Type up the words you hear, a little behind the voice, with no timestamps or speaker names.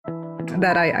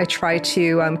that I try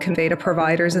to convey to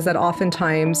providers is that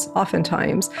oftentimes,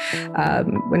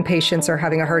 when patients are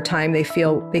having a hard time, they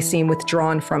seem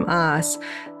withdrawn from us.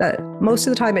 That most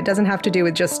of the time it doesn't have to do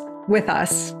with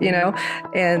us,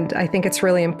 and I think it's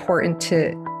really important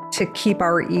to keep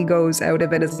our egos out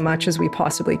of it as much as we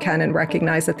possibly can and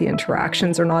recognize that the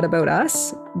interactions are not about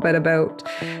us, but about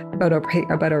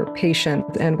our patient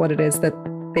and what it is that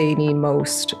they need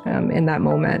most in that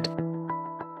moment.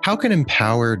 How can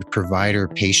empowered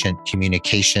provider-patient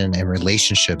communication and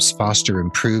relationships foster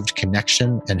improved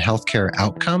connection and healthcare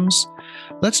outcomes?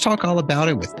 Let's talk all about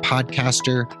it with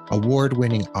podcaster,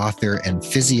 award-winning author, and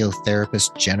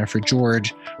physiotherapist Jennifer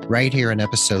George right here in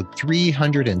episode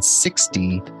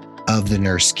 360 of The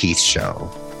Nurse Keith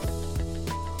Show.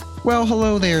 Well,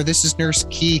 hello there. This is Nurse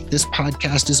Keith. This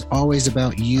podcast is always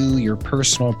about you, your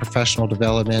personal and professional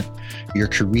development, your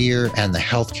career, and the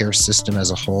healthcare system as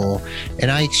a whole.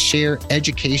 And I share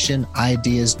education,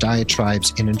 ideas,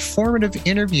 diatribes, and informative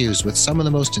interviews with some of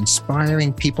the most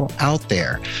inspiring people out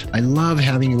there. I love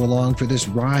having you along for this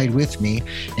ride with me.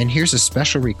 And here's a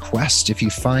special request. If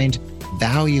you find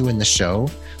value in the show,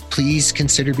 please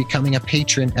consider becoming a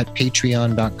patron at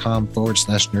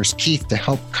patreon.com/Nurse Keith to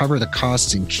help cover the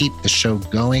costs and keep the show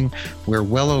going. We're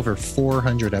well over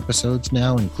 400 episodes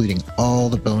now, including all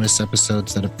the bonus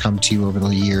episodes that have come to you over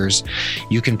the years.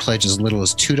 You can pledge as little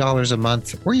as $2 a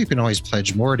month, or you can always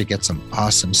pledge more to get some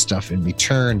awesome stuff in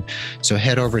return. So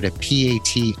head over to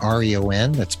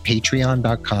Patreon, that's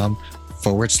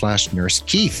patreon.com/Nurse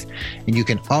Keith. And you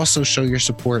can also show your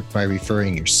support by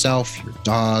referring yourself, your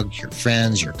dog, your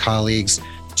friends, your colleagues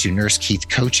to Nurse Keith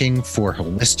Coaching for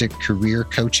holistic career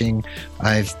coaching.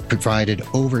 I've provided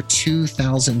over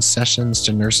 2,000 sessions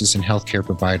to nurses and healthcare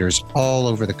providers all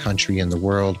over the country and the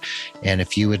world. And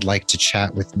if you would like to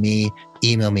chat with me,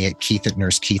 email me at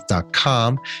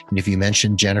keith@nursekeith.com. And if you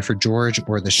mention Jennifer George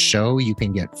or the show, you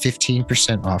can get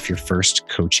 15% off your first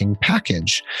coaching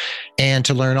package. And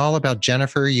to learn all about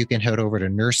Jennifer, you can head over to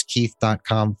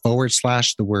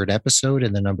nursekeith.com/the word episode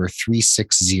and the number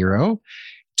 360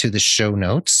 to the show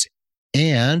notes.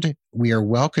 And we are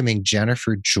welcoming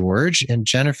Jennifer George. And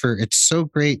Jennifer, it's so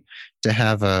great to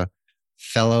have a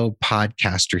fellow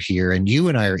podcaster here. And you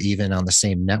and I are even on the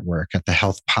same network at the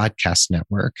Health Podcast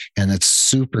Network. And it's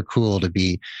super cool to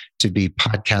be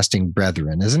podcasting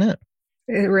brethren, isn't it?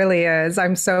 It really is.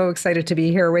 I'm so excited to be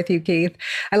here with you, Keith.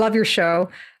 I love your show.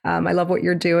 I love what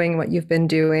you're doing, what you've been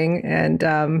doing. And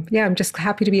I'm just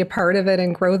happy to be a part of it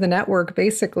and grow the network,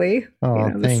 basically.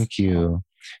 Oh, thank you.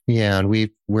 Yeah, and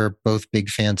we're both big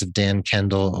fans of Dan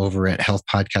Kendall over at Health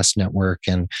Podcast Network,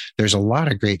 and there's a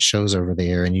lot of great shows over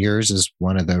there, and yours is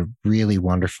one of the really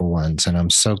wonderful ones, and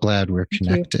I'm so glad we're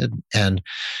connected. And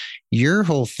your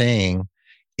whole thing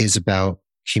is about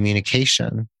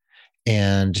communication,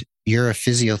 and you're a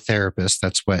physiotherapist.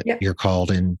 That's what you're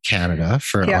called in Canada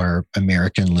for our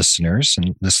American listeners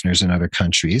and listeners in other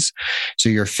countries. So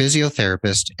you're a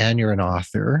physiotherapist and you're an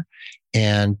author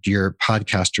and you're a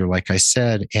podcaster, like I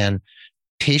said, and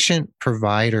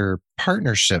patient-provider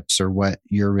partnerships are what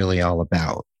you're really all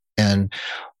about. And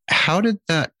how did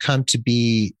that come to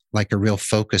be like a real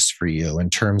focus for you in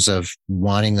terms of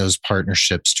wanting those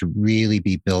partnerships to really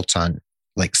be built on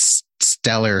like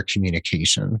stellar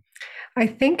communication? I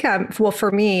think,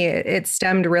 for me, it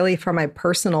stemmed really from my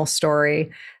personal story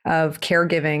of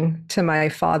caregiving to my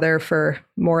father for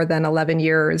more than 11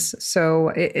 years.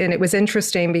 And it was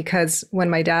interesting because when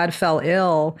my dad fell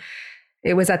ill,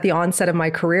 it was at the onset of my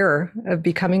career of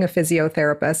becoming a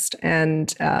physiotherapist.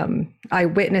 And I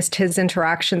witnessed his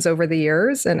interactions over the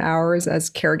years and ours as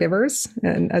caregivers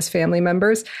and as family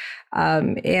members.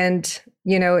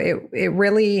 It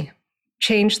really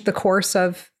changed the course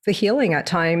of the healing at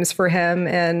times for him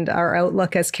and our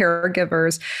outlook as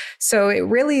caregivers. So it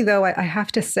really, though, I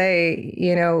have to say,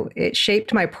 it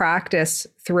shaped my practice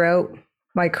throughout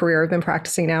my career. I've been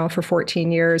practicing now for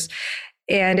 14 years.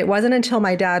 And it wasn't until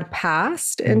my dad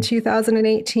passed in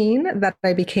 2018 that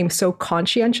I became so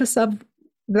conscientious of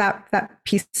that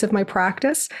piece of my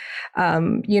practice.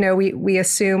 We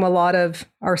assume a lot of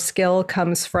our skill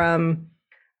comes from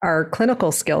our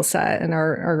clinical skill set and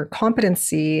our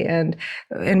competency. And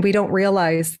we don't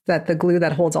realize that the glue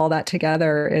that holds all that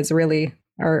together is really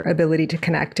our ability to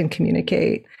connect and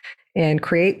communicate and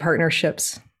create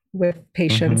partnerships with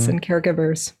patients and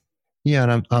caregivers. Yeah.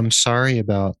 And I'm sorry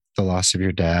about the loss of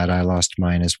your dad. I lost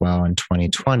mine as well in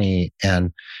 2020.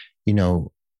 And,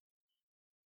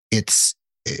 it's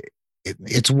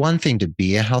one thing to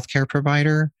be a healthcare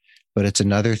provider, but it's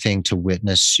another thing to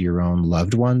witness your own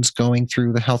loved ones going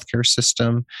through the healthcare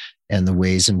system and the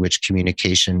ways in which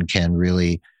communication can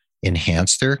really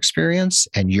enhance their experience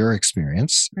and your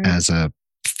experience as a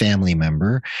family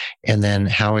member, and then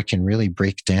how it can really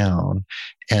break down.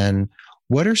 And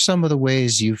what are some of the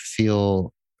ways you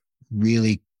feel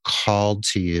really called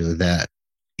to you that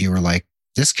you were like,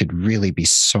 this could really be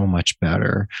so much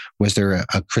better? Was there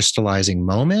a crystallizing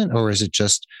moment, or is it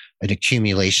just an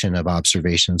accumulation of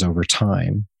observations over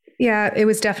time? Yeah, it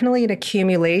was definitely an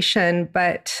accumulation.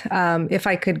 But if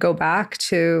I could go back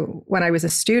to when I was a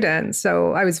student,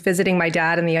 so I was visiting my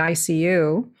dad in the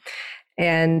ICU.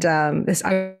 And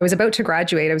I was about to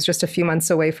graduate. I was just a few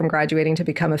months away from graduating to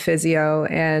become a physio.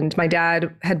 And my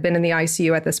dad had been in the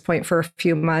ICU at this point for a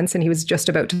few months, and he was just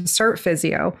about to start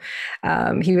physio.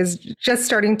 He was just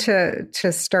starting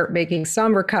to start making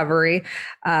some recovery,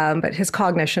 but his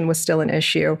cognition was still an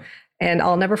issue. And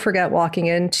I'll never forget walking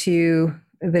into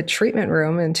the treatment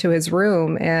room, into his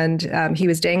room, and he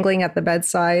was dangling at the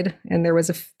bedside, and there was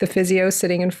the physio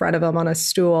sitting in front of him on a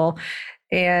stool.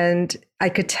 And I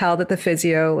could tell that the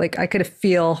physio, like I could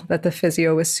feel that the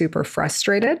physio was super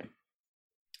frustrated.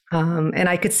 And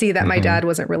I could see that my dad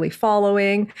wasn't really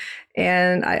following.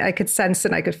 And I could sense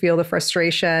and I could feel the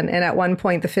frustration. And at one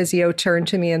point, the physio turned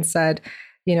to me and said,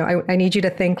 you know, I need you to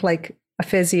think like a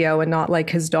physio and not like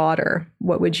his daughter.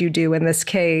 What would you do in this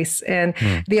case? And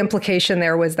the implication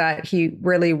there was that he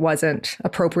really wasn't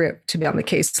appropriate to be on the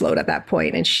caseload at that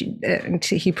point. And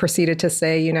he proceeded to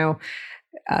say, you know,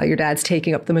 your dad's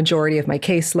taking up the majority of my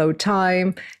caseload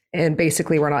time, and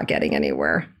basically we're not getting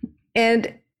anywhere.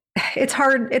 And it's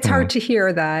hard to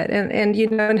hear that. And you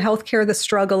know, in healthcare, the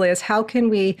struggle is how can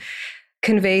we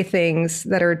convey things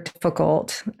that are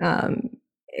difficult,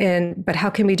 but how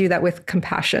can we do that with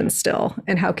compassion still?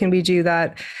 And how can we do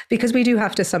that? Because we do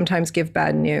have to sometimes give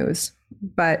bad news,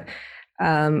 but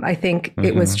I think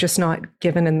it was just not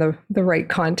given in the right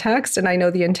context. And I know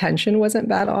the intention wasn't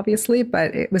bad, obviously,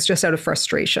 but it was just out of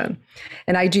frustration.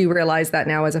 And I do realize that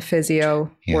now as a physio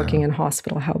working in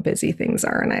hospital, how busy things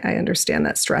are. And I understand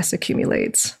that stress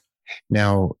accumulates.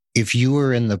 Now, if you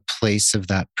were in the place of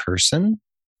that person,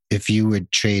 if you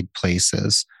would trade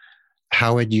places,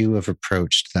 how would you have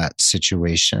approached that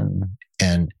situation?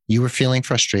 And you were feeling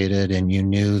frustrated and you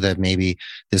knew that maybe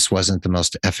this wasn't the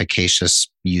most efficacious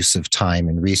use of time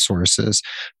and resources,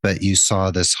 but you saw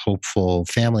this hopeful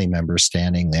family member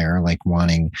standing there, like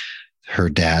wanting her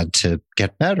dad to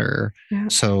get better. Yeah.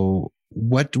 So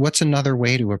what's another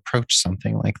way to approach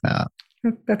something like that?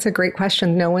 That's a great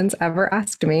question. No one's ever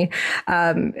asked me.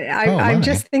 I'm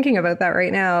just thinking about that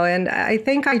right now. And I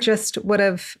think I just would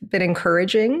have been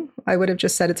encouraging. I would have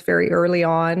just said it's very early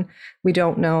on. We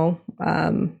don't know,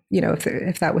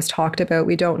 if that was talked about.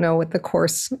 We don't know what the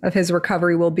course of his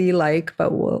recovery will be like,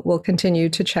 but we'll continue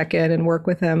to check in and work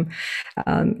with him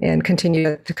and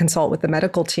continue to consult with the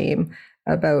medical team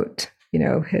about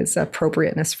his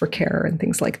appropriateness for care and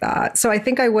things like that. So I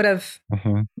think I would have,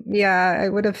 I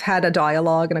would have had a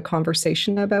dialogue and a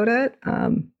conversation about it.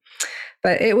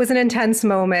 But it was an intense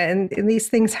moment, and these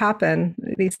things happen.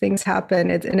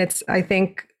 I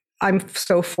think I'm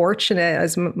so fortunate,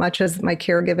 as much as my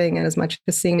caregiving and as much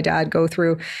as seeing my dad go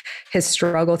through his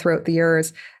struggle throughout the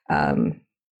years. I'm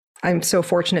so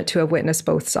fortunate to have witnessed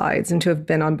both sides and to have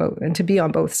been on both and to be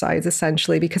on both sides,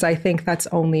 essentially, because I think that's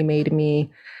only made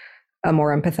me a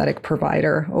more empathetic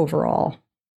provider overall.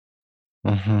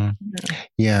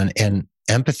 Yeah. And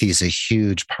empathy is a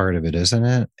huge part of it, isn't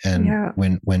it? And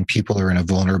when people are in a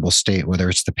vulnerable state, whether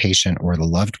it's the patient or the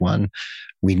loved one,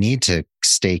 we need to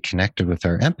stay connected with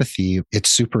our empathy. It's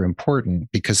super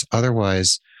important because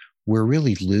otherwise we're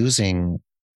really losing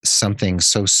something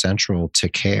so central to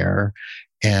care.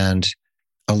 And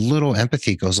a little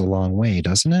empathy goes a long way,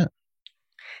 doesn't it?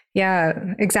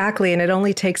 Yeah, exactly. And it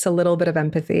only takes a little bit of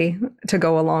empathy to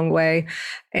go a long way.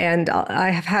 And I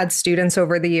have had students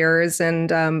over the years,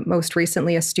 and most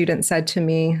recently a student said to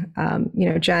me,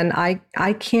 Jen,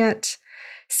 I can't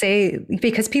say,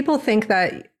 because people think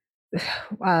that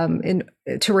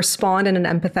to respond in an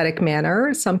empathetic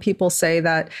manner, some people say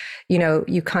that,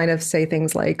 you kind of say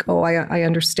things like, oh, I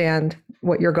understand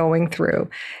what you're going through.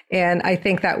 And I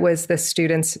think that was the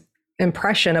student's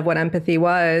impression of what empathy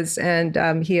was. And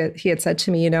he had said to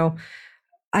me,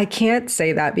 I can't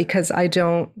say that because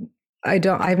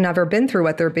I've never been through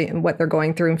what they're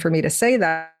going through. And for me to say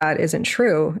that isn't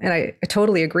true. And I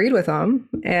totally agreed with him.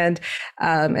 And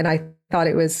I thought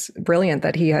it was brilliant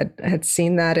that he had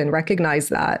seen that and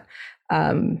recognized that.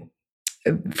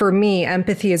 For me,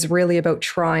 empathy is really about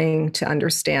trying to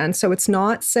understand. So it's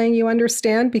not saying you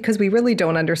understand, because we really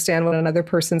don't understand what another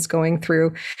person's going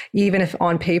through, even if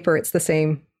on paper it's the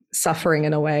same suffering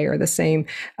in a way or the same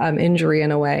injury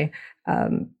in a way.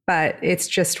 But it's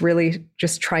just really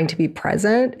just trying to be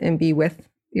present and be with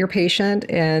your patient,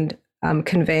 and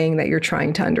conveying that you're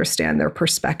trying to understand their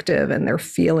perspective and their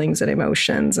feelings and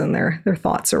emotions and their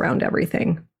thoughts around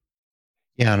everything.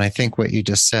 Yeah. And I think what you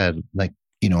just said, like,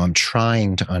 I'm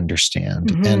trying to understand.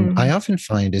 Mm-hmm. And I often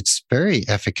find it's very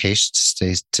efficacious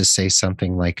to say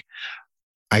something like,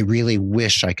 I really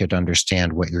wish I could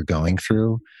understand what you're going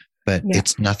through, but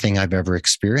it's nothing I've ever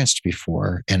experienced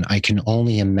before. And I can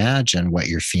only imagine what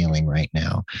you're feeling right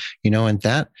now, and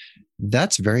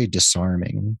that's very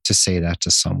disarming to say that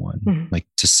to someone, like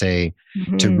to say,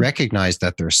 to recognize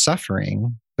that they're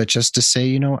suffering, but just to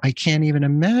say, I can't even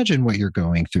imagine what you're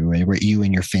going through and what you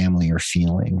and your family are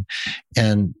feeling.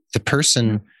 And the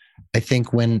person, I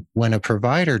think when a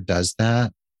provider does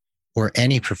that, or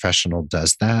any professional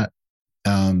does that,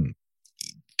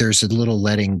 there's a little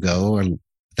letting go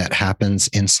that happens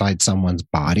inside someone's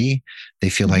body. They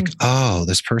feel like, oh,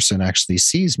 this person actually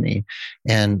sees me.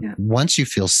 And once you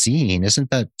feel seen,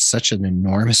 isn't that such an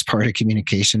enormous part of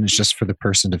communication? It's just for the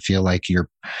person to feel like you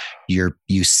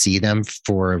see them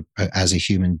as a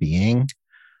human being.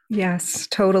 Yes,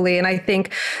 totally. And I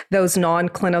think those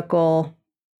non-clinical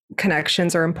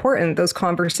connections are important. Those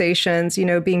conversations,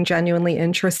 being genuinely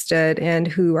interested in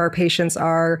who our patients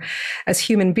are as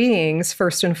human beings,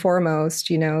 first and foremost,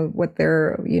 what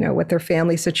their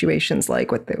family situation's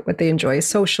like, what they enjoy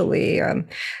socially.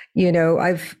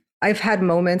 I've had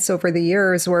moments over the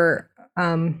years where,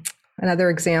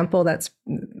 another example that's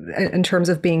in terms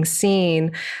of being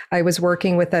seen, I was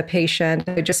working with a patient.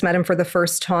 I just met him for the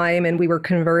first time, and we were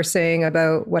conversing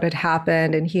about what had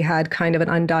happened, and he had kind of an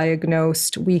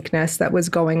undiagnosed weakness that was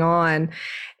going on.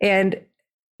 And,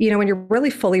 when you're really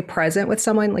fully present with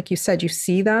someone, like you said, you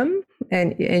see them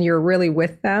and you're really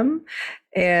with them.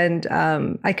 And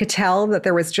I could tell that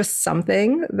there was just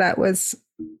something that was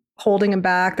holding him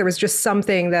back. There was just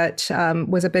something that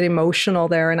was a bit emotional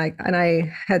there. And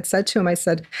I had said to him, I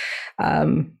said,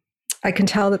 I can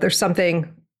tell that there's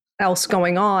something else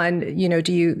going on. Would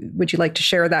you like to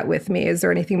share that with me? Is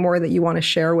there anything more that you want to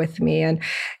share with me?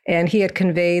 And he had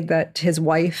conveyed that his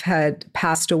wife had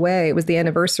passed away. It was the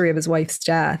anniversary of his wife's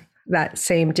death that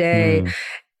same day.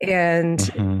 And,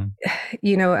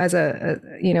 as a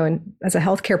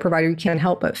healthcare provider, you can't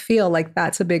help but feel like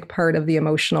that's a big part of the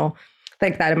emotional,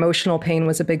 like that emotional pain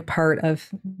was a big part of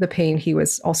the pain he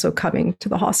was also coming to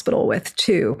the hospital with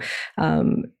too.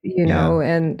 And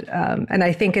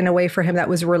I think in a way for him that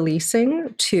was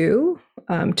releasing too,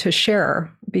 to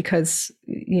share, because,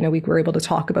 we were able to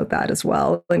talk about that as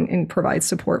well and provide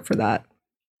support for that.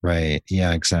 Right.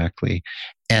 Yeah, exactly.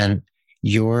 And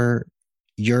your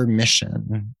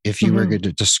mission, if you were going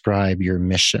to describe your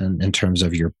mission in terms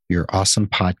of your awesome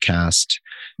podcast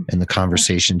and the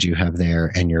conversations you have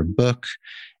there, and your book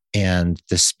and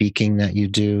the speaking that you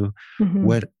do,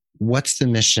 what's the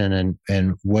mission,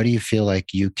 and what do you feel like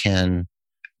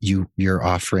you're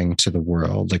offering to the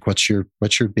world? Like what's your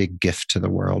big gift to the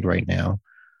world right now?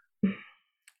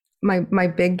 My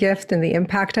big gift and the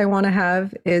impact I want to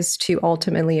have is to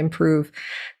ultimately improve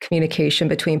communication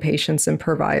between patients and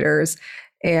providers,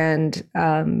 and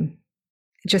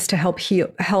just to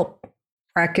help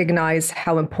recognize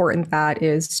how important that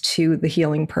is to the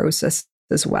healing process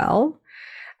as well,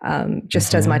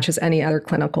 just as much as any other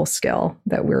clinical skill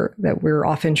that we're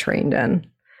often trained in.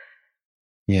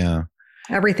 Yeah,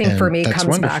 everything for me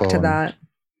comes back to that.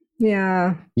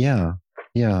 Yeah.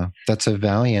 That's a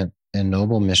valiant and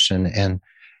noble mission. And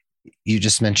you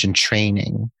just mentioned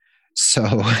training.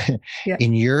 So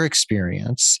in your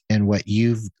experience and what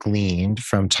you've gleaned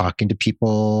from talking to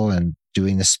people and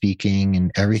doing the speaking and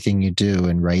everything you do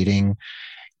and writing,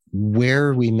 where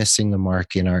are we missing the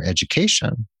mark in our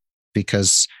education?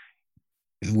 Because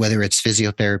whether it's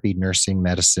physiotherapy, nursing,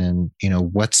 medicine,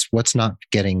 what's not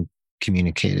getting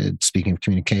communicated? Speaking of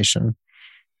communication.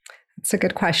 It's a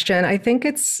good question. I think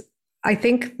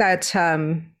that,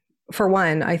 for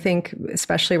one, I think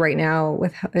especially right now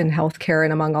in healthcare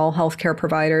and among all healthcare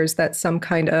providers, that some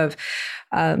kind of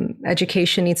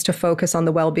education needs to focus on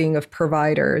the well-being of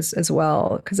providers as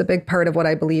well. Because a big part of what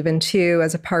I believe in too,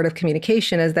 as a part of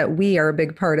communication, is that we are a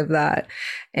big part of that.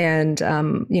 And,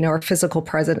 our physical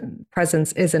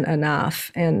presence isn't enough.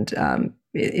 And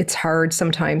it's hard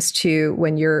sometimes to,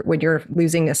 when you're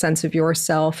losing a sense of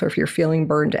yourself, or if you're feeling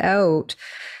burned out,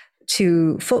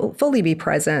 to fully be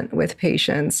present with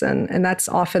patients. And that's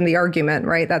often the argument,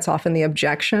 right? That's often the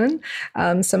objection,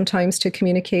 sometimes, to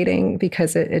communicating,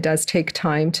 because it does take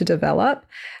time to develop.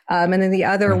 And then the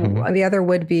other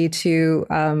would be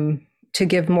to to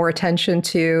give more attention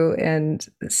to and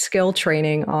skill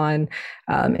training on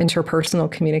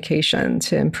interpersonal communication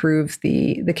to improve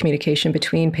the communication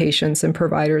between patients and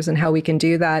providers and how we can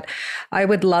do that. I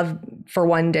would love for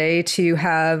one day to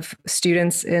have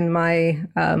students in my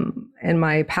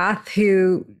path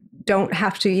who don't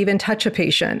have to even touch a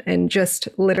patient and just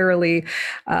literally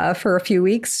for a few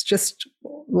weeks, just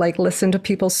like listen to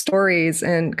people's stories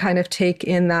and kind of take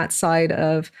in that side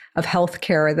of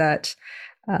healthcare that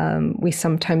we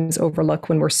sometimes overlook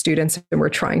when we're students and we're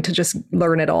trying to just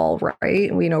learn it all,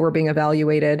 right? We know we're being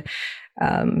evaluated.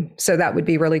 So that would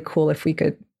be really cool if we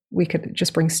could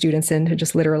just bring students in to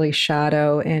just literally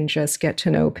shadow and just get to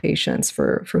know patients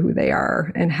for who they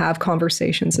are and have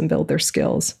conversations and build their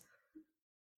skills.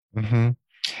 Mm-hmm.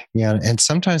 Yeah. And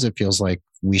sometimes it feels like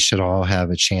we should all have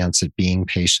a chance at being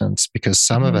patients because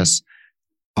some of us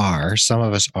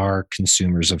are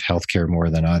consumers of healthcare more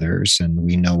than others. And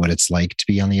we know what it's like to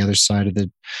be on the other side of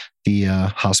the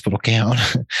hospital gown.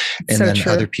 And so then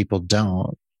true. Other people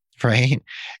don't. Right.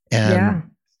 And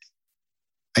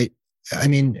I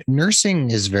mean,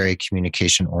 nursing is very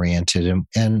communication oriented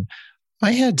and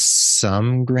I had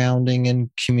some grounding in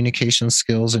communication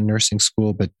skills in nursing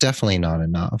school, but definitely not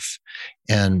enough.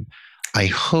 And I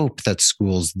hope that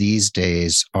schools these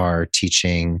days are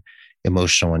teaching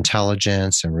emotional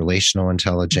intelligence and relational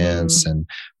intelligence and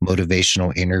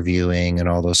motivational interviewing and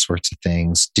all those sorts of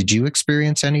things. Did you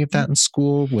experience any of that in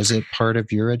school? Was it part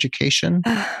of your education?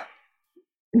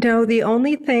 No, the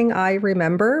only thing I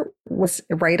remember was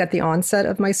right at the onset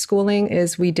of my schooling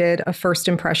is we did a first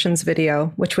impressions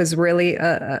video, which was really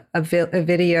a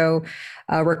video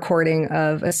recording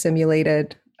of a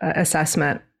simulated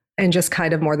assessment and just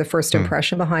kind of more the first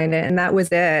impression behind it. And that was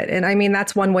it. And I mean,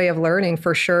 that's one way of learning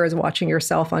for sure is watching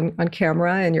yourself on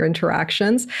camera and your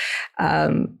interactions.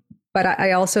 But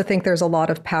I also think there's a lot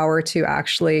of power to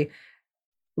actually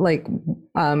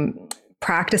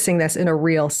practicing this in a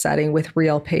real setting with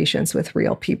real patients, with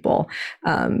real people,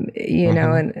 you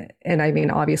know, and I mean,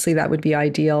 obviously that would be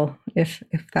ideal if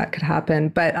that could happen.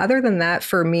 But other than that,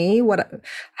 for me,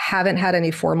 haven't had any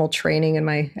formal training in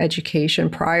my education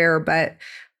prior, but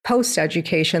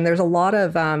post-education, there's a lot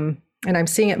of, and I'm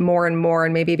seeing it more and more,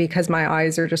 and maybe because my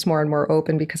eyes are just more and more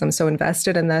open because I'm so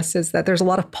invested in this, is that there's a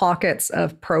lot of pockets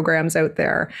of programs out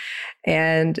there.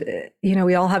 And, you know,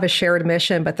 we all have a shared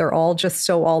mission, but they're all just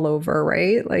so all over,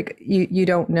 right? Like you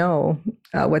don't know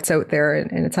what's out there.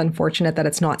 And it's unfortunate that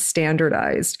it's not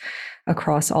standardized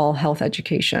across all health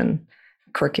education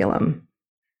curriculum.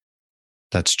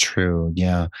 That's true.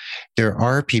 Yeah. There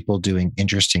are people doing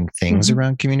interesting things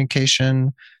around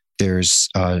communication. There's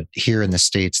here in the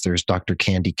States, there's Dr.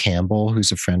 Candy Campbell,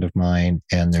 who's a friend of mine,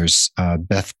 and there's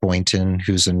Beth Boynton,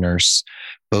 who's a nurse.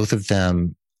 Both of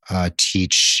them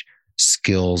teach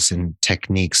skills and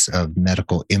techniques of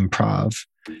medical improv.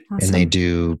 Awesome.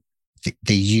 And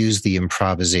they use the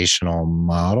improvisational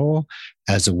model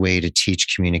as a way to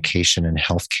teach communication in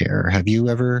healthcare. Have you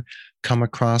ever come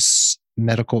across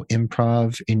medical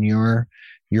improv in your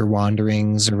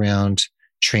wanderings around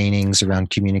trainings around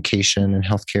communication and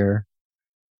healthcare?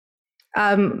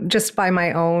 Just by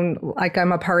my own, like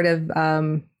I'm a part of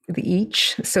the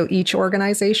EACH. So EACH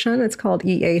organization, it's called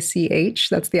EACH.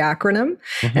 That's the acronym.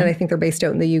 And I think they're based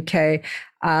out in the UK.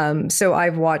 So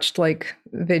I've watched like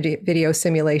video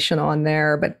simulation on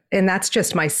there, and that's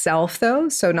just myself though.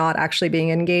 So not actually being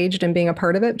engaged and being a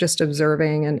part of it, just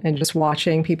observing and just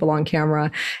watching people on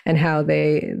camera and how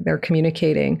they're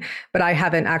communicating. But I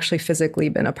haven't actually physically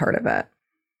been a part of it.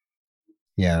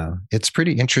 Yeah, it's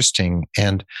pretty interesting.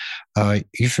 And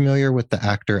you familiar with the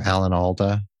actor Alan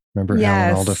Alda? Remember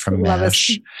Alan Alda from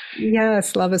MASH?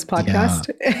 Yes, love his podcast.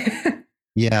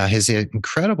 Yeah, his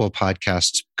incredible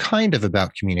podcast, kind of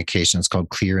about communication. It's called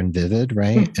Clear and Vivid,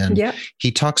 right? And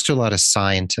he talks to a lot of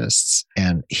scientists,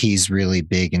 and he's really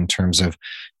big in terms of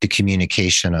the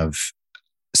communication of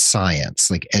science,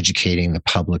 like educating the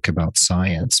public about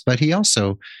science. But he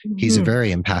also, he's a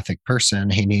very empathic person.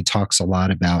 He talks a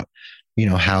lot about, you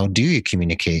know, how do you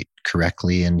communicate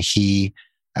correctly? And he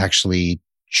actually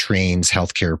trains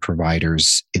healthcare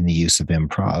providers in the use of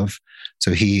improv.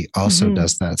 So he also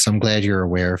does that. So I'm glad you're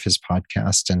aware of his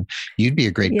podcast, and you'd be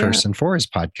a great person for his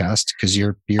podcast because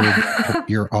you're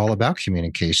all about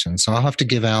communication. So I'll have to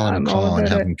give Alan a call and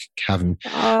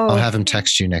I'll have him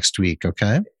text you next week.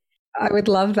 Okay. I would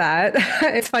love that.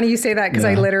 It's funny you say that because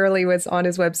I literally was on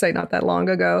his website not that long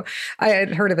ago. I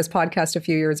had heard of his podcast a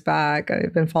few years back.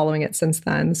 I've been following it since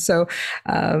then. So,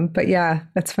 but yeah,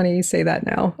 that's funny you say that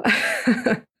now.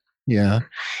 Yeah.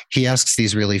 He asks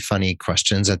these really funny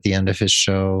questions at the end of his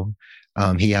show.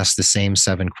 He asks the same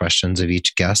 7 questions of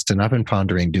each guest. And I've been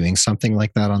pondering doing something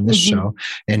like that on this show.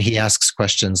 And he asks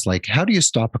questions like, how do you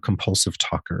stop a compulsive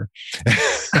talker?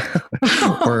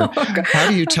 Or how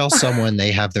do you tell someone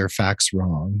they have their facts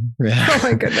wrong? Oh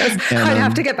my goodness. And, I'd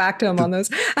have to get back to him on those.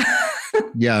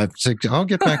 Yeah. It's like, I'll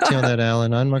get back to you on that,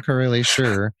 Alan. I'm not really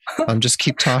sure. Just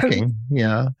keep talking.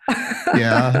 Yeah.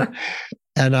 Yeah.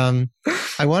 And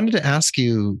I wanted to ask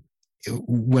you,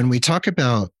 when we talk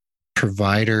about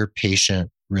provider-patient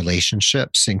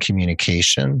relationships and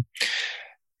communication,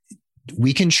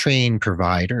 we can train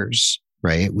providers,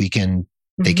 right? They can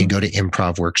go to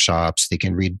improv workshops, they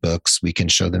can read books, we can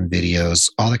show them videos,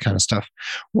 all that kind of stuff.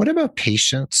 What about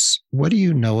patients? What do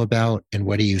you know about, and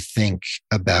what do you think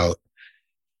about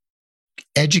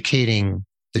educating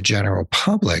the general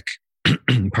public,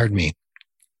 pardon me,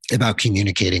 about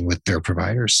communicating with their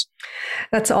providers?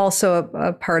 That's also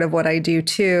a part of what I do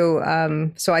too.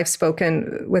 So I've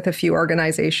spoken with a few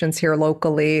organizations here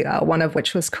locally, one of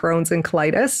which was Crohn's and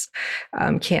Colitis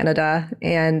Canada.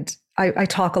 And I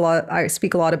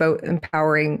speak a lot about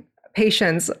empowering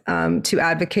patients to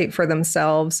advocate for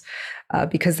themselves,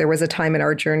 because there was a time in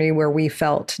our journey where we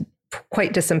felt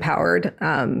quite disempowered,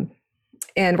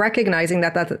 and recognizing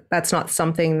that that's not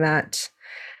something that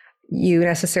you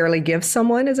necessarily give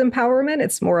someone as empowerment.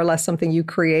 It's more or less something you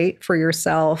create for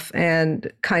yourself, and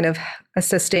kind of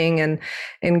assisting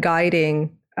and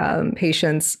guiding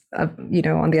patients,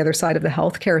 on the other side of the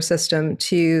healthcare system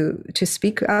to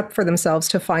speak up for themselves,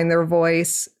 to find their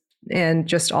voice, and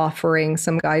just offering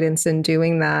some guidance in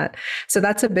doing that. So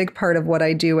that's a big part of what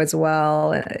I do as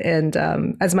well. And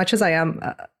as much as I am,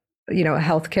 a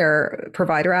healthcare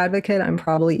provider advocate, I'm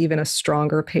probably even a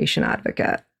stronger patient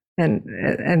advocate.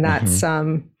 And that's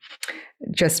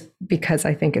just because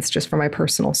I think it's just from my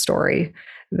personal story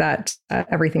that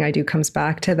everything I do comes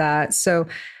back to that. So,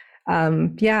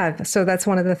 so that's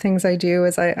one of the things I do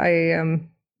is I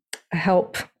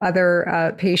help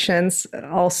other patients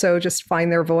also just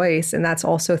find their voice. And that's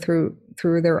also through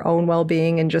their own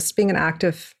well-being and just being an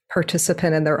active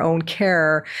participant in their own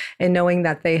care, and knowing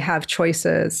that they have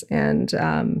choices, and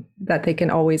that they can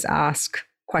always ask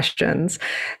questions,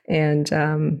 and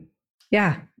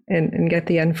and get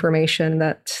the information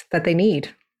that they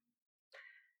need.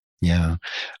 Yeah,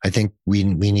 I think we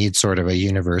need sort of a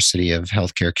university of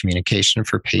healthcare communication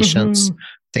for patients.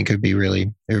 I think it would be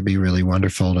really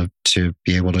wonderful to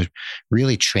be able to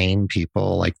really train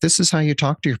people. Like, this is how you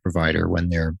talk to your provider when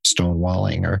they're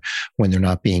stonewalling or when they're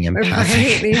not being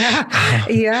empathic. Right.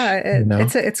 Yeah.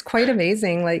 It's quite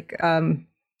amazing. Like,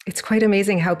 it's quite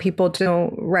amazing how people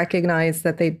don't recognize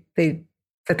that they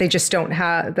just don't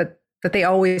have that they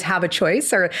always have a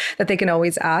choice, or that they can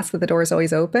always ask, that the door is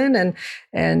always open.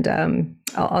 And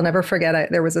I'll never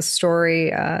forget, there was a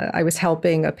story, I was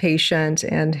helping a patient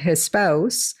and his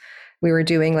spouse. We were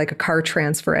doing like a car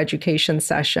transfer education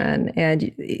session,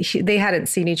 and they hadn't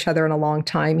seen each other in a long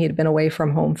time. He'd been away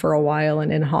from home for a while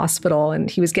and in hospital, and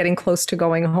he was getting close to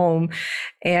going home.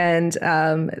 And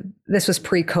this was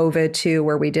pre-COVID too,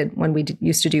 where when we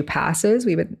used to do passes,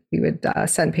 we would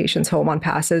send patients home on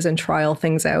passes and trial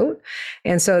things out.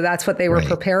 And so that's what they were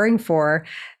preparing for.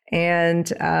 And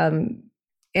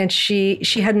she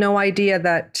had no idea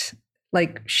that,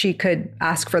 like, she could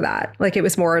ask for that. Like, it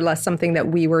was more or less something that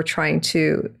we were trying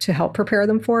to help prepare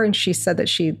them for. And she said that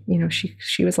she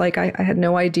was like, I had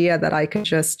no idea that I could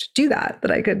just do that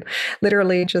I could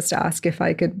literally just ask if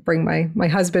I could bring my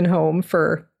husband home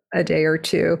for a day or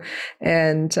two.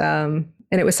 And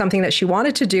it was something that she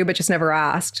wanted to do, but just never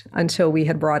asked until we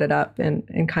had brought it up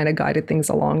and kind of guided things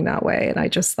along that way. And I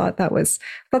just thought that was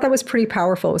pretty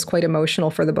powerful. It was quite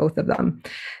emotional for the both of them.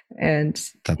 And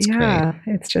that's great.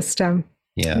 It's just,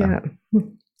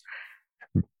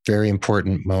 very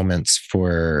important moments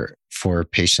for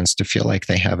patients to feel like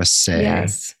they have a say.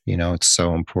 Yes. It's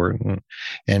so important.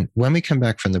 And when we come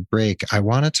back from the break, I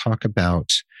want to talk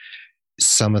about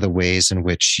some of the ways in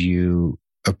which you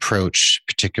approach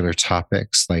particular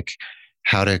topics, like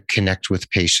how to connect with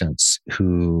patients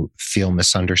who feel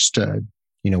misunderstood.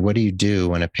 What do you do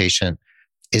when a patient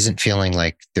isn't feeling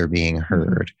like they're being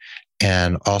heard?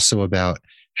 And also about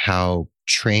how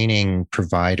training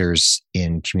providers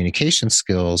in communication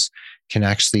skills can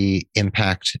actually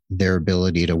impact their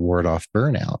ability to ward off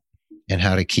burnout, and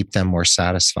how to keep them more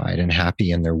satisfied and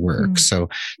happy in their work. So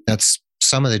that's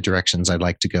some of the directions I'd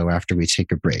like to go after we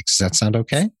take a break. Does that sound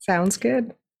okay? Sounds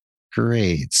good.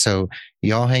 Great. So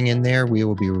y'all hang in there. We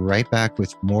will be right back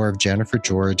with more of Jennifer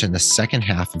George in the second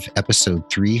half of episode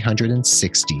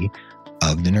 360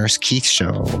 of The Nurse Keith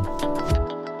Show.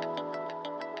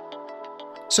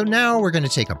 So now we're going to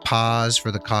take a pause for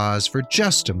the cause for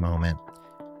just a moment.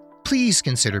 please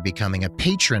consider becoming a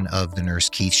patron of The Nurse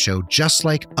Keith Show, just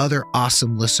like other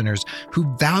awesome listeners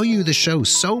who value the show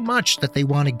so much that they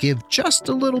want to give just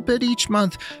a little bit each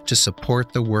month to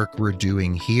support the work we're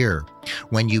doing here.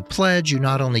 When you pledge, you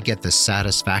not only get the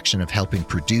satisfaction of helping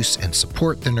produce and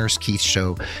support The Nurse Keith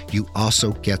Show, you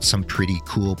also get some pretty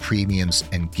cool premiums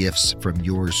and gifts from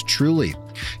yours truly.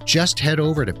 Just head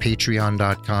over to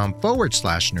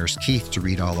patreon.com/Nurse Keith to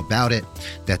read all about it.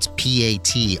 That's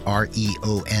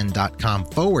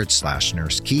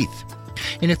patreon.com/Nurse Keith.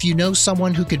 And if you know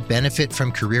someone who could benefit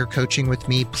from career coaching with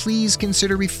me, please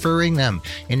consider referring them.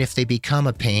 And if they become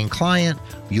a paying client,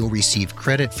 you'll receive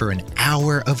credit for an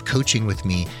hour of coaching with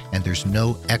me. And there's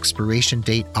no expiration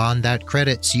date on that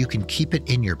credit, so you can keep it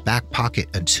in your back pocket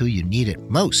until you need it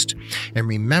most. And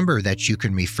remember that you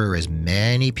can refer as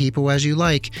many people as you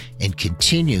like and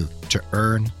continue to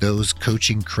earn those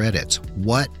coaching credits.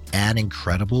 What an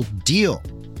incredible deal.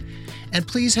 And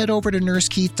please head over to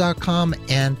nursekeith.com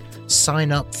and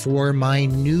sign up for my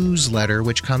newsletter,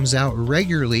 which comes out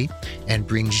regularly and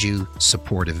brings you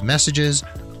supportive messages,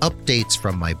 updates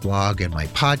from my blog and my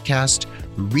podcast,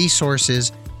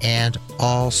 resources, and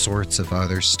all sorts of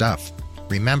other stuff.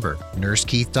 Remember,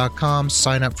 nursekeith.com,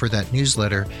 sign up for that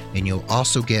newsletter, and you'll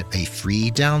also get a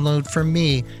free download from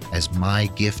me as my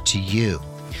gift to you.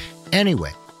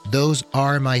 Anyway, those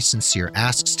are my sincere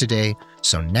asks today.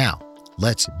 So now,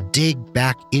 let's dig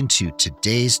back into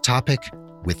today's topic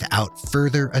without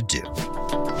further ado.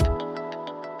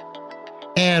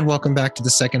 And welcome back to the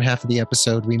second half of the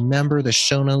episode. Remember, the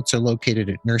show notes are located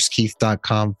at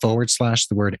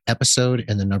nursekeith.com/the word episode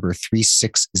and the number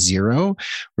 360.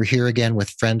 We're here again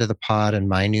with friend of the pod and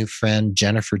my new friend,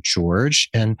 Jennifer George.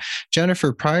 And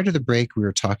Jennifer, prior to the break, we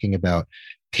were talking about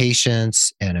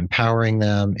patients and empowering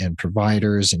them and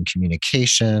providers and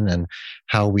communication and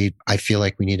how I feel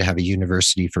like we need to have a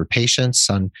university for patients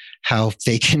on how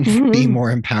they can be more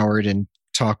empowered and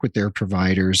talk with their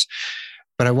providers.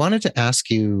 But I wanted to ask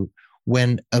you,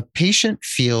 when a patient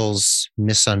feels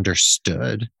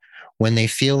misunderstood, when they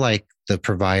feel like the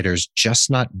provider's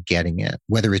just not getting it,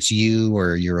 whether it's you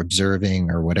or you're observing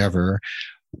or whatever,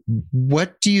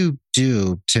 what do you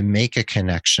do to make a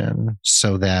connection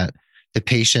so that the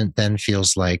patient then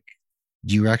feels like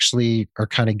you actually are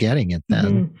kind of getting it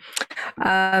then?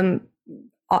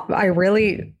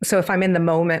 So if I'm in the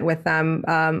moment with them,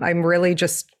 I'm really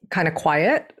just kind of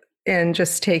quiet and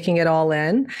just taking it all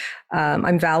in.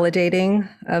 I'm validating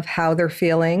of how they're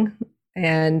feeling.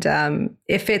 And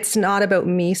if it's not about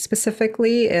me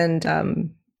specifically,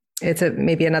 and it's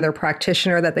maybe another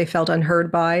practitioner that they felt unheard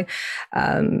by,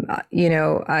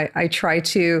 I try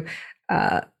to,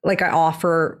 I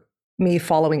offer me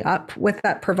following up with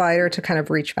that provider to kind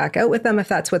of reach back out with them if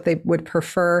that's what they would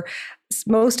prefer.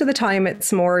 Most of the time,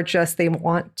 it's more just they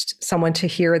want someone to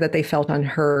hear that they felt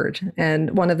unheard.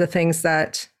 And one of the things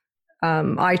that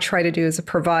I try to do as a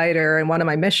provider, and one of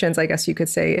my missions, I guess you could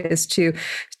say, is to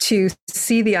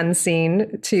see the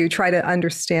unseen, to try to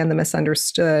understand the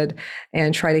misunderstood,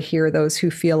 and try to hear those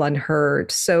who feel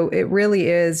unheard. So it really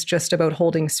is just about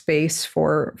holding space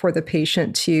for the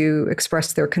patient to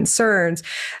express their concerns,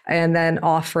 and then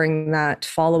offering that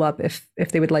follow-up if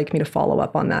they would like me to follow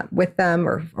up on that with them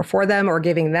or for them, or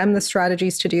giving them the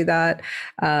strategies to do that,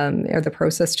 or the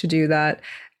process to do that.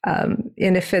 And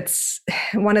if it's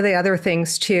one of the other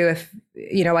things too, if,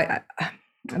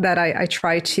 I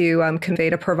try to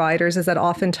convey to providers is that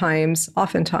oftentimes,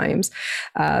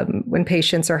 when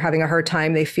patients are having a hard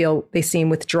time, they seem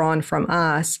withdrawn from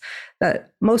us,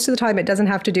 that most of the time it doesn't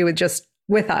have to do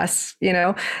with us,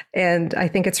 and I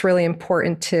think it's really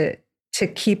important to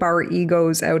keep our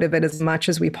egos out of it as much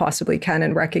as we possibly can,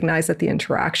 and recognize that the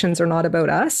interactions are not about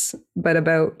us, but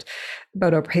about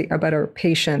our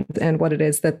patient and what it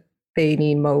is that they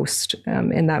need most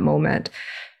in that moment.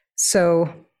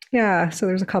 So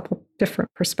there's a couple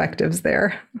different perspectives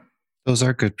there. Those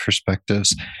are good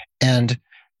perspectives. And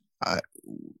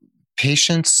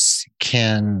patients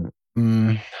can,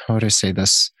 how would I say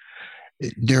this?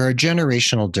 There are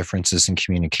generational differences in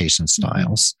communication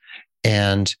styles.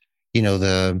 And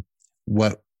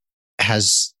what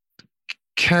has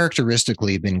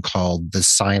characteristically been called the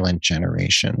silent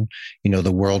generation,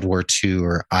 the World War II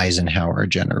or Eisenhower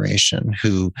generation,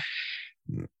 who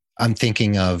I'm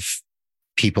thinking of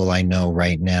people I know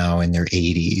right now in their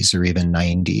 80s or even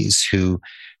 90s who,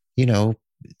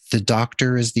 the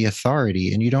doctor is the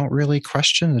authority and you don't really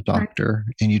question the doctor,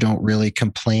 and you don't really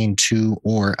complain to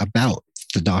or about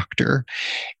the doctor.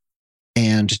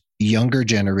 And younger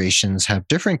generations have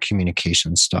different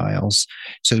communication styles.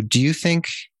 So do you think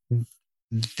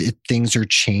things are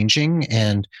changing?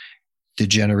 And the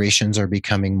generations are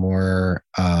becoming more,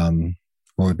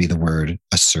 what would be the word,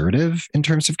 assertive in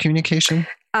terms of communication?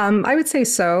 I would say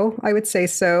so.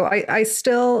 I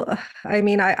still,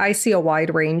 I see a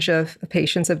wide range of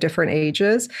patients of different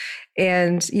ages.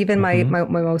 And even my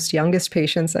most youngest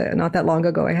patients, not that long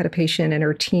ago, I had a patient in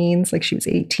her teens, like she was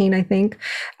 18, I think.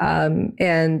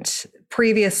 And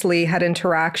previously had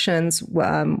interactions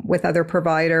with other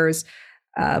providers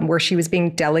where she was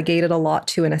being delegated a lot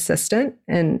to an assistant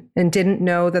and didn't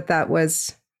know that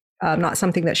was not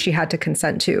something that she had to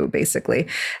consent to, basically.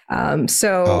 And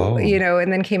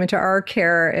then came into our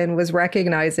care and was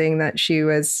recognizing that she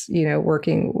was,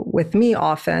 working with me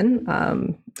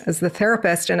often as the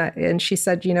therapist. And she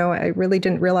said, I really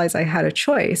didn't realize I had a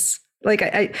choice. Like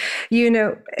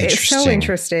it's so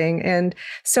interesting. And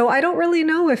so I don't really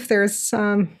know if there's,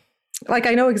 I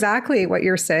know exactly what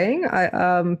you're saying.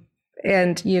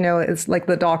 It's like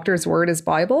the doctor's word is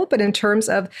Bible, but in terms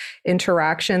of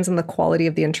interactions and the quality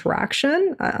of the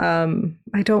interaction,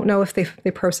 I don't know if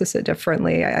they process it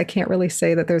differently. I can't really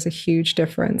say that there's a huge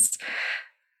difference.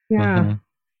 Yeah. Mm-hmm.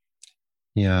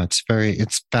 Yeah, it's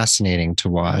fascinating to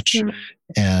watch. Yeah.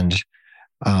 And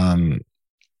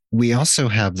we also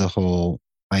have the whole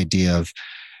idea of,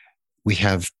 we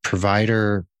have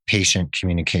provider-patient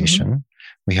communication. Mm-hmm.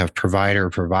 We have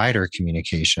provider-provider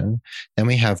communication. Then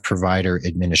we have provider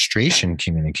administration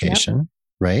communication, yep.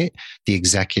 Right? The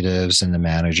executives and the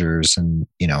managers and,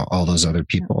 all those other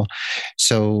people. Yep.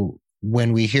 So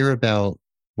when we hear about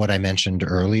what I mentioned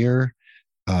earlier,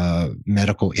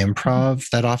 medical improv,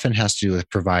 that often has to do with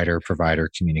provider-provider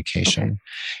communication. Okay.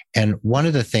 And one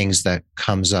of the things that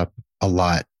comes up a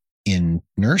lot in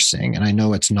nursing, and I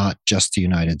know it's not just the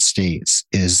United States,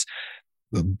 is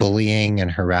bullying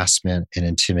and harassment and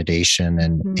intimidation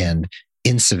and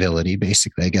incivility,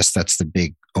 basically. I guess that's the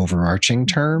big overarching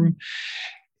term.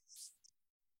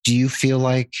 Do you feel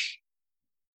like,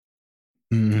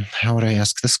 how would I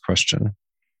ask this question?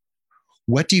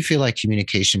 What do you feel like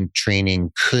communication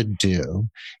training could do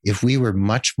if we were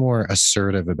much more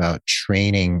assertive about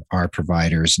training our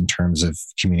providers in terms of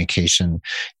communication?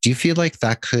 Do you feel like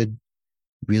that could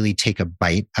really take a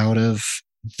bite out of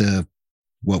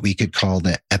what we could call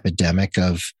the epidemic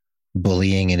of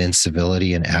bullying and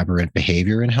incivility and aberrant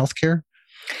behavior in healthcare?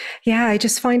 Yeah, I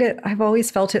just find I've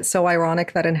always felt it so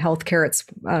ironic that in healthcare, it's,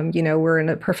 we're in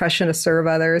a profession to serve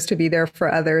others, to be there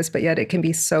for others, but yet it can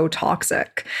be so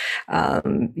toxic, at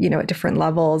different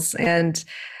levels. And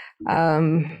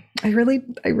I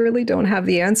really don't have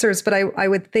the answers, but I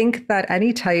would think that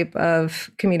any type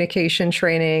of communication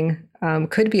training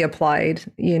could be applied,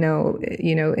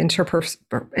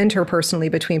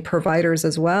 interpersonally between providers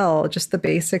as well. Just the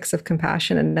basics of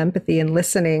compassion and empathy and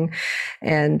listening,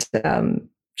 and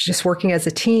just working as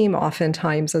a team,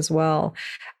 oftentimes as well.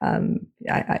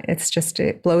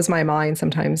 It blows my mind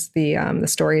sometimes the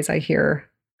stories I hear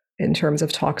in terms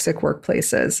of toxic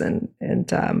workplaces and.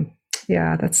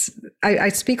 Yeah, I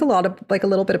speak a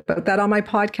little bit about that on my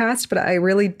podcast, but I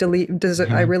really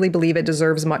I really believe it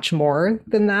deserves much more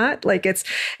than that. Like it's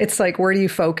like, where do you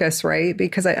focus, right?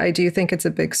 Because I do think it's a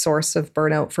big source of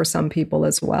burnout for some people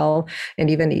as well. And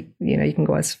even, you can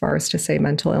go as far as to say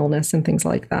mental illness and things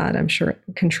like that. I'm sure it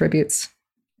contributes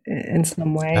in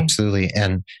some way. Absolutely.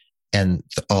 And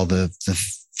all the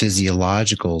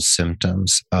physiological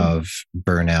symptoms of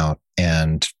burnout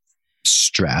and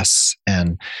stress.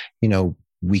 And,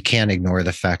 we can't ignore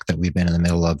the fact that we've been in the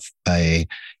middle of a,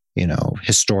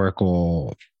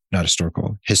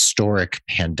 historic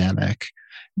pandemic.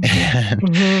 And,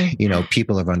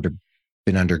 people have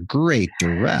been under great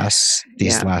duress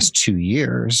these last 2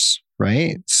 years,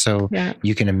 right? So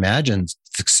you can imagine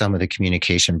some of the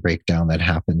communication breakdown that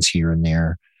happens here and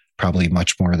there, probably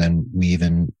much more than we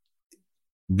even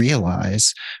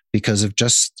realize, because of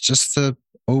just the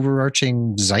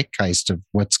overarching zeitgeist of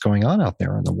what's going on out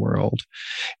there in the world.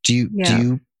 Do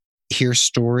you hear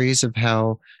stories of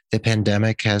how the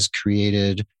pandemic has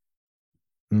created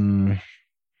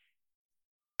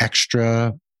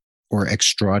extra or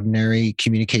extraordinary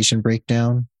communication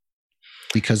breakdown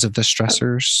because of the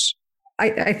stressors?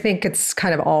 I think it's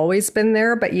kind of always been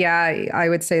there, but I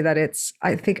would say that I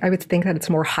would think that it's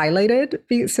more highlighted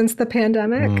since the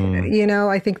pandemic.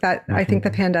 I think that I think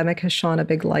the pandemic has shone a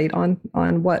big light on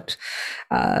what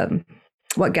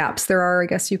what gaps there are, I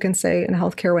guess you can say, in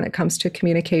healthcare when it comes to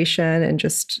communication and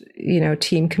just,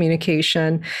 team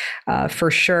communication, for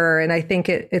sure. And I think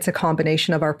it's a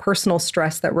combination of our personal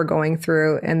stress that we're going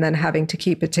through and then having to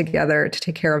keep it together to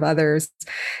take care of others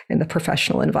in the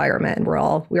professional environment. And we're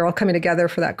all coming together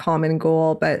for that common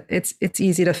goal, but it's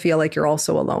easy to feel like you're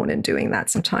also alone in doing that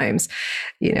sometimes.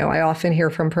 I often hear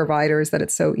from providers that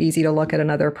it's so easy to look at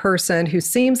another person who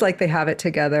seems like they have it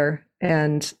together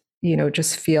and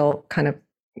just feel kind of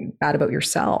bad about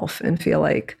yourself and feel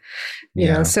like,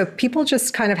 so people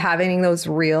just kind of having those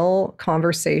real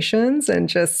conversations and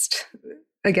just,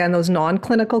 again, those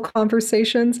non-clinical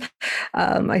conversations,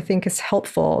 I think is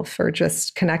helpful for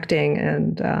just connecting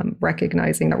and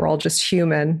recognizing that we're all just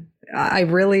human. I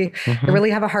really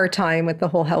have a hard time with the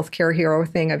whole healthcare hero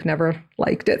thing. I've never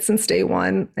liked it since day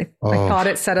one. I thought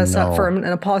it set us up for an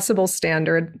impossible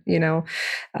standard,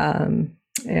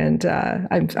 and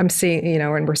I'm seeing,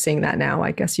 and we're seeing that now,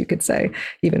 I guess you could say,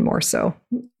 even more so.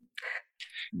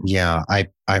 Yeah,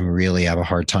 I really have a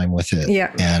hard time with it.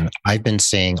 Yeah. And I've been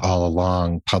saying all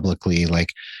along publicly, like,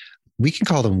 we can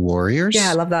call them warriors.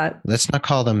 Yeah, I love that. Let's not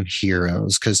call them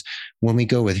heroes, because when we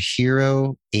go with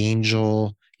hero,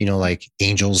 angel, like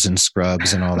angels and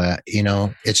scrubs and all that,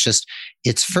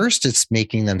 it's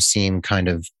making them seem kind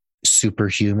of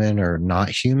superhuman or not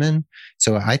human.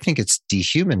 So I think it's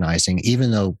dehumanizing,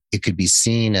 even though it could be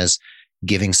seen as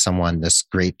giving someone this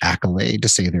great accolade to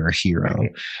say they're a hero.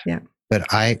 Right. Yeah. But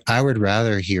I would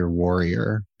rather hear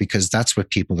warrior, because that's what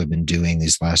people have been doing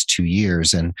these last 2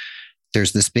 years. And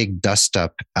there's this big dust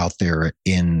up out there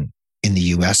in the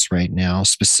US right now,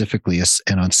 specifically,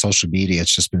 and on social media,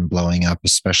 it's just been blowing up,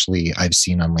 especially I've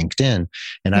seen on LinkedIn.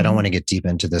 And I don't want to get deep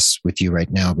into this with you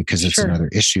right now because it's another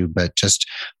issue, but just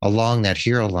along that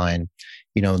hero line,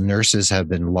 nurses have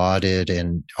been lauded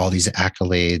and all these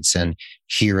accolades, and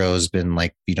heroes been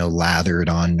lathered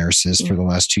on nurses for the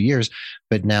last 2 years.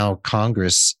 But now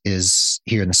Congress is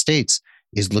here in the States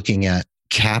is looking at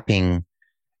capping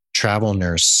travel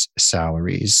nurse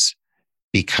salaries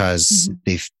because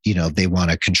they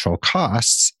want to control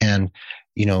costs. And,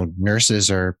 nurses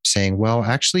are saying, well,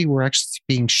 actually, we're actually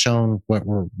being shown what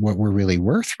we're really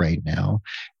worth right now.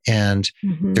 And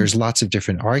there's lots of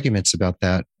different arguments about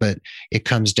that, but it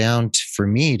comes down to, for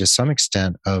me, to some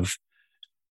extent of,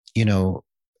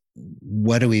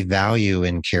 what do we value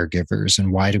in caregivers,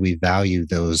 and why do we value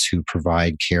those who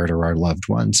provide care to our loved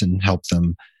ones and help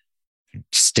them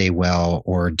stay well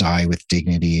or die with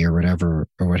dignity or whatever,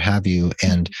 or what have you.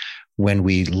 And when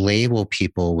we label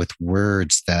people with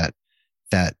words that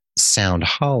sound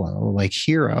hollow, like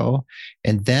hero,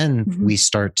 and then we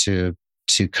start to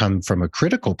come from a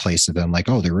critical place of them, like,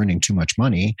 oh, they're earning too much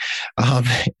money.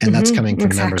 And that's coming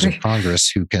from members of Congress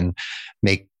who can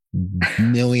make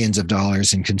millions of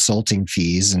dollars in consulting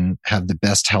fees and have the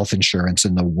best health insurance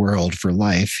in the world for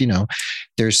life.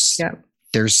 There's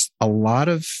a lot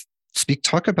of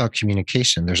talk about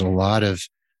communication. There's a lot of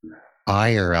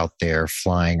ire out there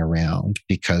flying around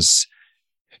because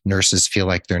nurses feel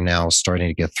like they're now starting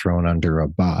to get thrown under a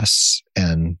bus,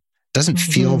 and doesn't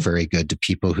feel very good to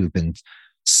people who've been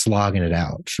slogging it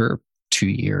out for 2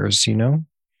 years,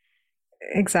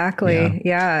 Exactly.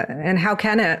 Yeah. And how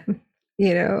can it?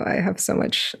 I have so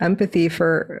much empathy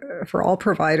for all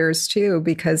providers too,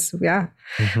 because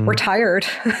we're tired,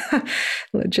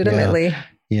 legitimately.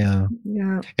 Yeah.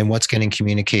 And what's getting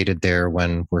communicated there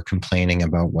when we're complaining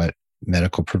about what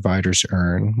medical providers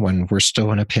earn when we're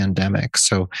still in a pandemic?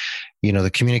 So,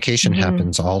 the communication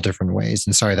happens all different ways.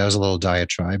 And sorry, that was a little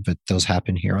diatribe, but those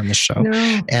happen here on the show.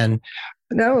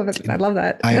 No, I love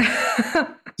that.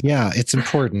 Yeah, it's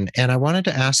important. And I wanted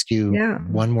to ask you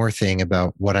one more thing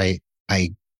about what I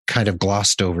kind of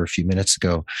glossed over a few minutes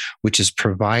ago, which is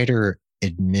provider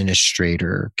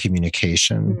administrator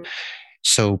communication.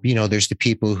 So, there's the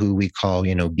people who we call,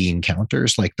 bean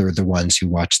counters, like they're the ones who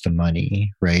watch the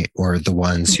money, right? Or the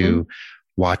ones who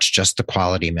watch just the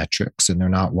quality metrics, and they're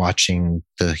not watching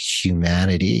the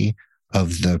humanity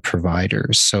of the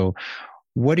providers. So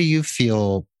what do you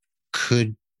feel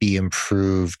could be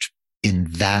improved in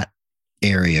that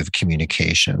area of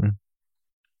communication?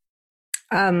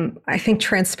 I think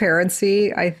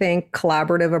transparency, I think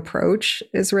collaborative approach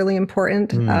is really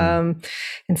important.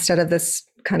 Instead of this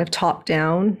kind of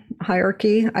top-down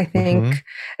hierarchy, I think,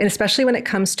 and especially when it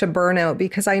comes to burnout,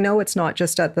 because I know it's not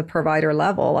just at the provider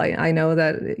level. I know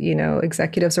that,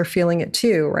 executives are feeling it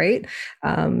too, right?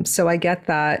 So I get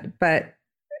that. But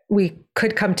we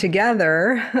could come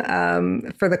together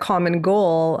for the common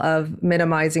goal of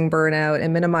minimizing burnout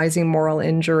and minimizing moral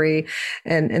injury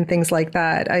and things like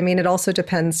that. I mean, it also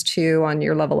depends too on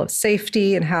your level of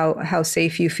safety and how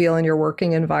safe you feel in your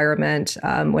working environment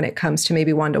when it comes to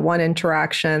maybe one-to-one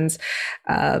interactions.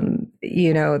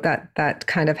 That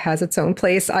kind of has its own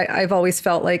place. I've always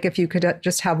felt like if you could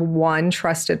just have one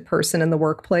trusted person in the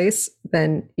workplace,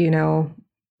 then,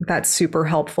 that's super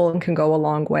helpful and can go a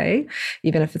long way,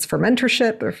 even if it's for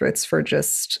mentorship or if it's for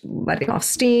just letting off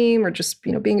steam or just,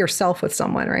 being yourself with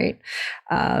someone, right?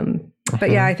 But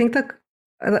yeah, I think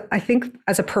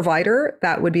as a provider,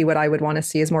 that would be what I would want to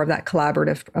see is more of that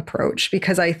collaborative approach,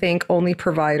 because I think only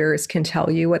providers can tell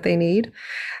you what they need.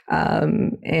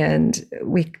 And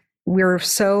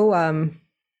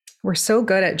we're so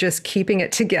good at just keeping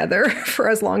it together for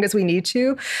as long as we need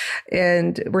to.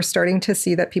 And we're starting to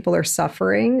see that people are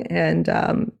suffering. And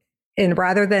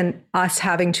rather than us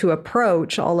having to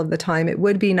approach all of the time, it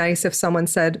would be nice if someone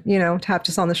said, tapped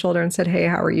us on the shoulder and said, "Hey,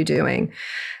 how are you doing?"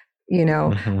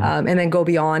 And then go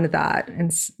beyond that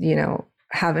and,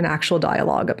 have an actual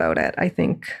dialogue about it, I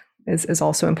think is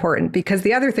also important. Because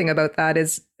the other thing about that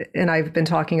is, and I've been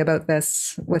talking about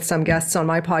this with some guests on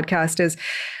my podcast, is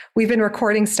we've been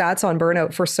recording stats on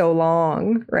burnout for so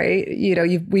long, right?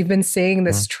 We've been seeing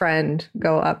this trend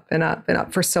go up and up and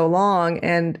up for so long,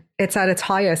 and it's at its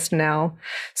highest now.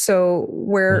 So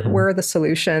where are the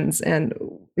solutions? And,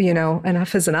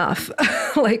 enough is enough.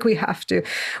 Like we have to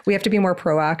be more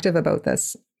proactive about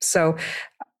this. So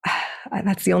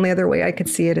that's the only other way I could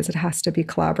see it, is it has to be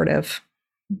collaborative.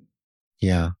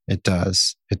 Yeah, it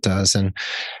does. It does. And,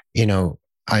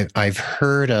 I've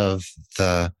heard of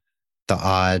the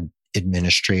odd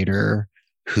administrator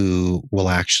who will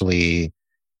actually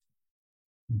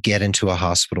get into a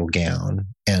hospital gown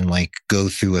and like go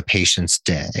through a patient's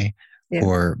day,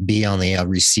 or be on the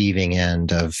receiving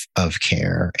end of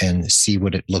care and see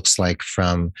what it looks like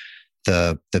from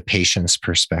the patient's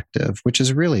perspective, which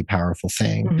is a really powerful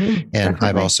thing. And definitely.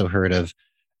 I've also heard of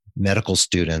medical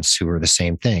students who are the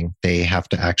same thing. They have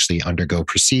to actually undergo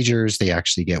procedures. They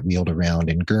actually get wheeled around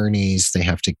in gurneys. They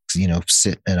have to,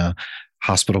 sit in a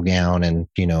hospital gown and,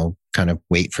 kind of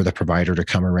wait for the provider to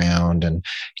come around. And,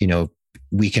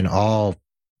 we can all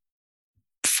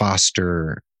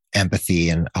foster empathy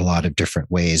in a lot of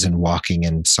different ways and walking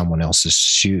in someone else's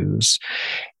shoes.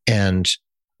 And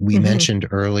we mentioned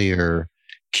earlier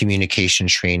communication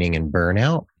training and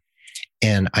burnout.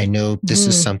 And I know this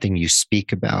is something you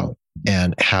speak about,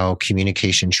 and how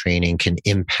communication training can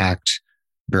impact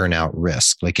burnout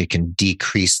risk. Like it can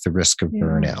decrease the risk of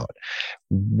burnout.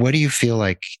 What do you feel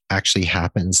like actually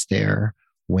happens there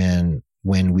when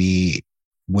we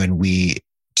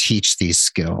teach these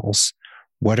skills?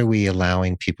 What are we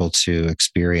allowing people to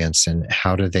experience, and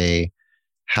how do they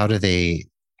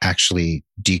actually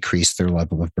decrease their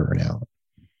level of burnout?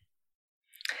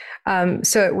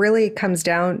 So it really comes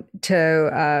down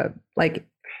to like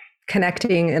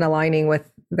connecting and aligning with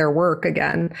their work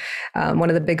again. One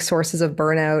of the big sources of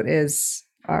burnout is,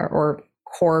 or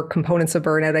core components of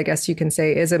burnout, I guess you can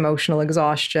say, is emotional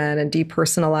exhaustion and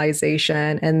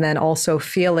depersonalization. And then also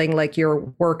feeling like your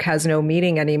work has no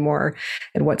meaning anymore.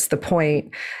 And what's the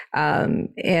point?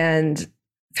 And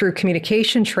through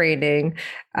communication training,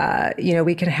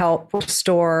 we can help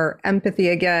restore empathy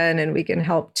again, and we can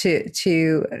help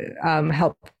to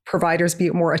help providers be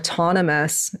more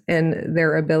autonomous in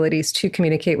their abilities to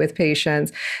communicate with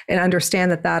patients, and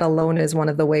understand that alone is one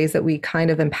of the ways that we kind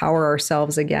of empower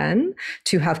ourselves again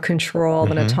to have control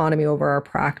and autonomy over our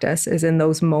practice, is in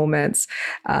those moments.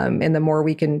 And the more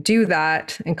we can do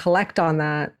that and collect on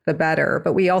that, the better.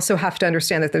 But we also have to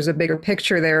understand that there's a bigger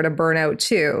picture there to burnout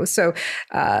too. So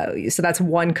that's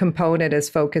one component, is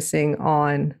focusing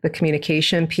on the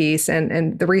communication piece.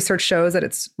 And the research shows that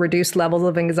it's reduced levels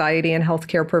of anxiety in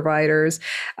healthcare providers.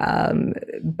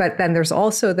 But then there's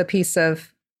also the piece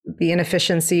of the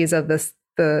inefficiencies of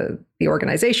the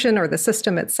organization or the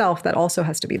system itself that also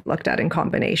has to be looked at in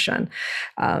combination.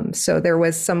 So there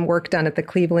was some work done at the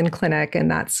Cleveland Clinic, and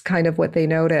that's kind of what they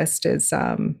noticed is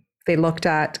they looked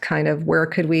at kind of where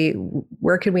could we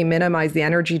minimize the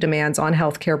energy demands on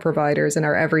healthcare providers in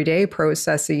our everyday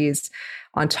processes,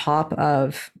 on top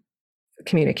of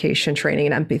communication training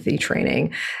and empathy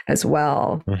training as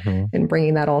well, and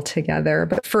bringing that all together.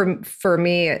 But for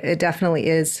me, it definitely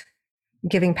is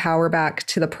giving power back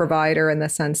to the provider, in the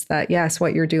sense that, yes,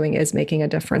 what you're doing is making a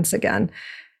difference again,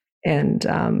 and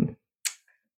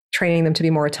training them to be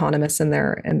more autonomous in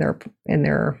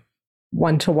their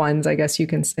one-to-ones, I guess you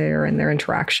can say, or in their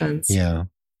interactions. Yeah.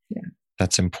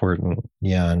 That's important.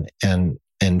 Yeah. And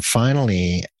And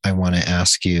finally, I want to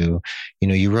ask you,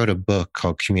 you wrote a book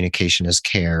called Communication is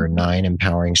Care, 9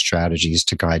 Empowering Strategies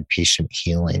to Guide Patient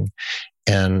Healing.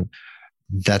 And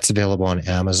that's available on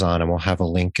Amazon, and we'll have a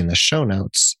link in the show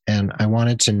notes. And I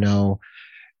wanted to know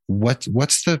what's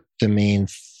the main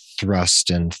thrust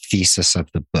and thesis of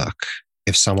the book.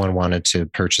 If someone wanted to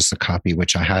purchase a copy,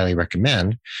 which I highly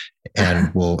recommend,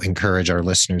 and will encourage our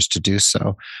listeners to do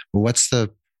so, but what's the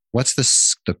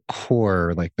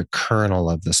core, like the kernel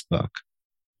of this book?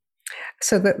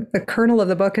 So the kernel of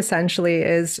the book essentially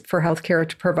is for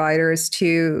healthcare providers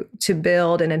to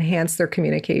build and enhance their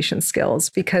communication skills,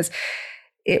 because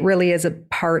it really is a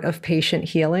part of patient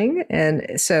healing.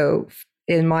 And so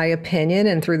in my opinion,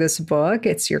 and through this book,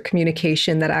 it's your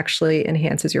communication that actually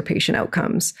enhances your patient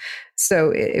outcomes.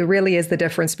 So it really is the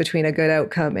difference between a good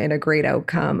outcome and a great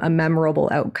outcome, a memorable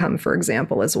outcome, for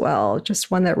example, as well.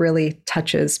 Just one that really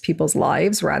touches people's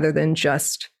lives rather than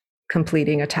just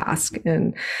completing a task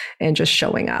and just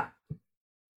showing up.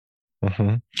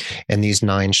 Mm-hmm. And these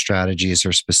 9 strategies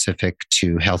are specific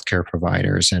to healthcare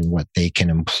providers and what they can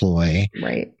employ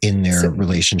in their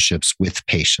relationships with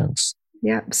patients.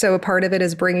 Yeah. So a part of it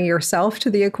is bringing yourself to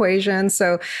the equation.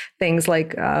 So things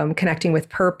like connecting with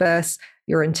purpose,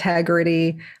 your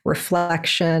integrity,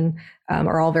 reflection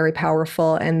are all very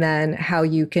powerful. And then how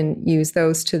you can use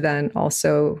those to then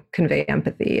also convey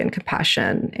empathy and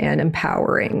compassion and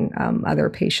empowering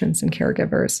other patients and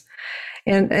caregivers.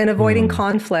 And avoiding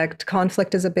conflict.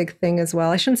 Conflict is a big thing as well.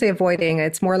 I shouldn't say avoiding.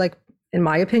 It's more like, in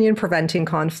my opinion, preventing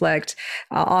conflict.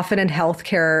 Often in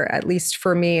healthcare, at least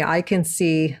for me, I can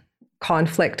see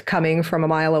conflict coming from a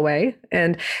mile away.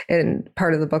 And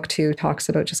part of the book too talks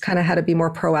about just kind of how to be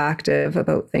more proactive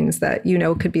about things that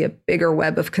could be a bigger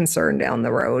web of concern down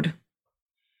the road.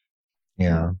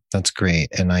 Yeah, that's great.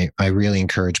 And I really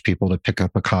encourage people to pick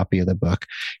up a copy of the book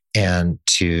and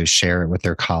to share it with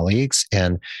their colleagues.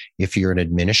 And if you're an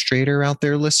administrator out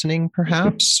there listening,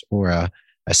 perhaps, or a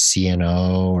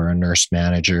CNO or a nurse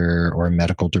manager or a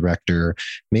medical director,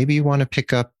 maybe you want to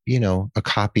pick up, a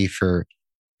copy for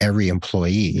every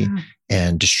employee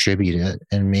and distribute it,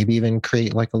 and maybe even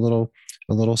create like a little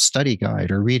study guide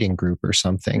or reading group or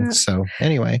something. Yeah. So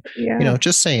anyway,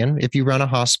 just saying, if you run a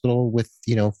hospital with,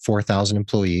 4,000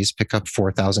 employees, pick up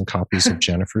 4,000 copies of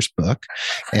Jennifer's book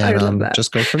and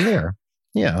just go from there.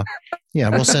 Yeah. Yeah.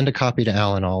 We'll send a copy to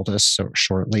Alan Aldous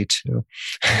shortly too.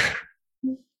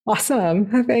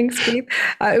 Awesome. Thanks, Keith.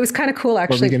 It was kind of cool,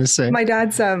 actually. What were you going to say? My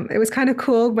dad's, it was kind of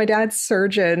cool. My dad's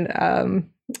surgeon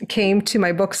came to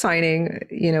my book signing,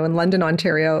 in London,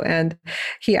 Ontario, and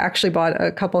he actually bought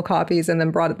a couple copies and then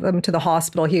brought them to the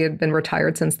hospital. He had been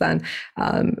retired since then,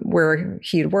 where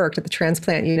he had worked at the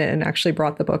transplant unit, and actually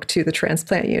brought the book to the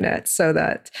transplant unit, so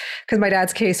that, because my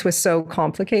dad's case was so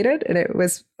complicated and it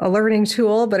was a learning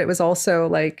tool, but it was also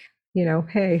like,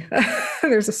 hey,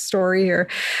 there's a story here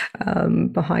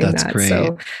behind That's that. Great.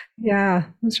 So yeah,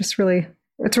 it's really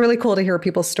cool to hear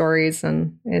people's stories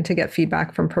and to get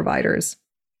feedback from providers.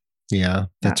 Yeah,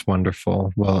 that's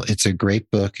wonderful. Well, it's a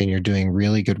great book, and you're doing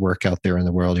really good work out there in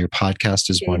the world. Your podcast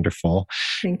is wonderful.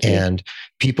 Thank you. And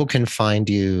people can find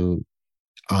you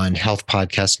on Health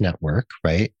Podcast Network,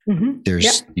 right? Mm-hmm.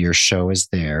 Your show is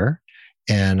there.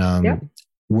 And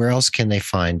where else can they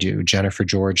find you?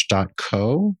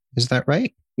 JenniferGeorge.co, is that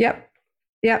right? Yep.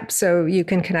 So you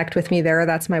can connect with me there.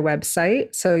 That's my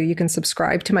website. So you can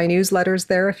subscribe to my newsletters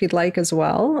there if you'd like as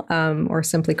well, or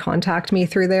simply contact me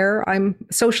through there. I'm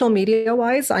social media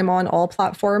wise, I'm on all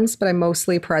platforms, but I'm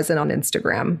mostly present on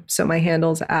Instagram. So my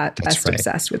handle's at Best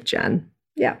Obsessed with Jen.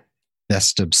 Yeah.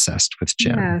 Best Obsessed with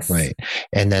Jen. Yes. Right.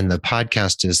 And then the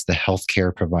podcast is the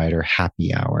Healthcare Provider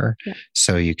Happy Hour. Yeah.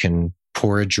 So you can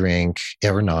pour a drink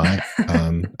or not,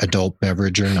 adult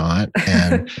beverage or not,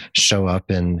 and show up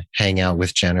and hang out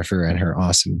with Jennifer and her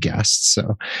awesome guests.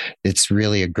 So it's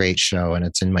really a great show, and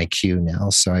it's in my queue now.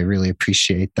 So I really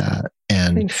appreciate that.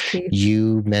 And Thanks, Keith.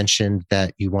 You mentioned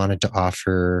that you wanted to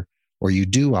offer, or you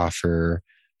do offer,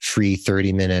 free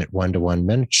 30-minute one-to-one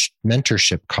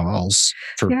mentorship calls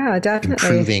for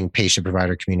improving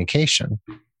patient-provider communication.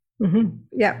 Mm-hmm.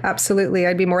 Yeah, absolutely.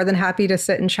 I'd be more than happy to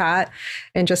sit and chat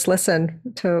and just listen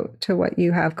to what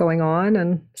you have going on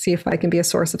and see if I can be a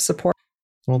source of support.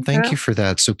 Well, thank you for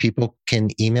that. So people can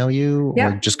email you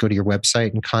or just go to your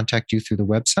website and contact you through the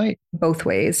website? Both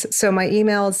ways. So my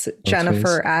email's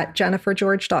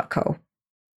Jennifer@JenniferGeorge.co.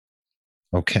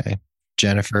 Okay.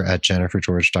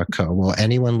 Jennifer@JenniferGeorge.co. Well,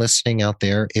 anyone listening out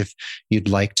there, if you'd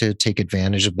like to take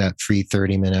advantage of that free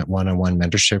 30-minute one-on-one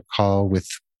mentorship call with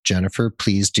Jennifer,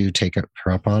 please do take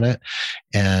her up on it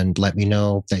and let me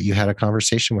know that you had a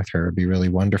conversation with her. It'd be really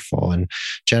wonderful. And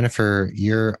Jennifer,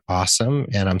 you're awesome.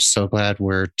 And I'm so glad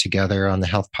we're together on the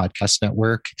Health Podcast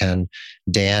Network. And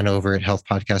Dan over at Health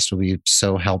Podcast will be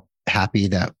so happy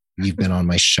that you've been on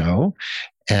my show.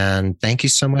 And thank you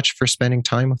so much for spending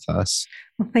time with us.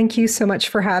 Well, thank you so much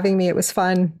for having me. It was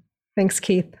fun. Thanks,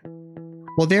 Keith.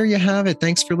 Well, there you have it.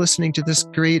 Thanks for listening to this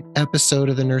great episode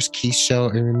of the Nurse Keith Show.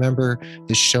 And remember,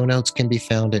 the show notes can be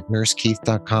found at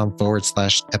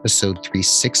nursekeith.com/episode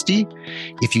 360.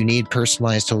 If you need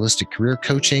personalized holistic career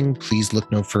coaching, please look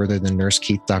no further than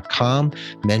nursekeith.com.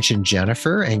 Mention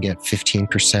Jennifer and get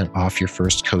 15% off your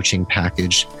first coaching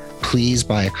package. Please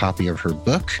buy a copy of her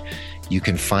book. You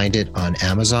can find it on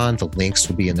Amazon. The links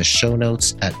will be in the show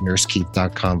notes at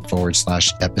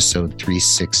nursekeith.com/episode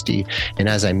 360. And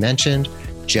as I mentioned,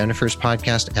 Jennifer's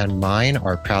podcast and mine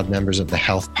are proud members of the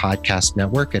Health Podcast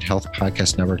Network at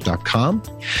healthpodcastnetwork.com.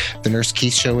 The Nurse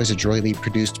Keith Show is adroitly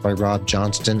produced by Rob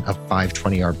Johnston of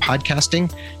 520R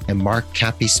Podcasting, and Mark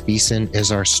Cappy-Speason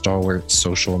is our stalwart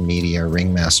social media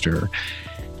ringmaster.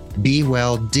 Be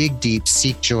well, dig deep,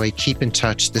 seek joy, keep in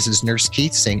touch. This is Nurse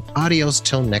Keith saying adios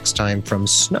till next time from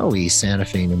snowy Santa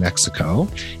Fe, New Mexico,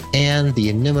 and the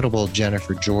inimitable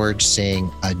Jennifer George saying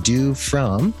adieu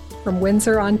from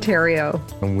Windsor, Ontario.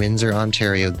 From Windsor,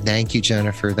 Ontario. Thank you,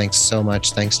 Jennifer. Thanks so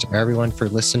much. Thanks to everyone for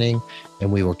listening, and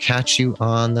we will catch you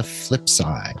on the flip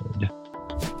side.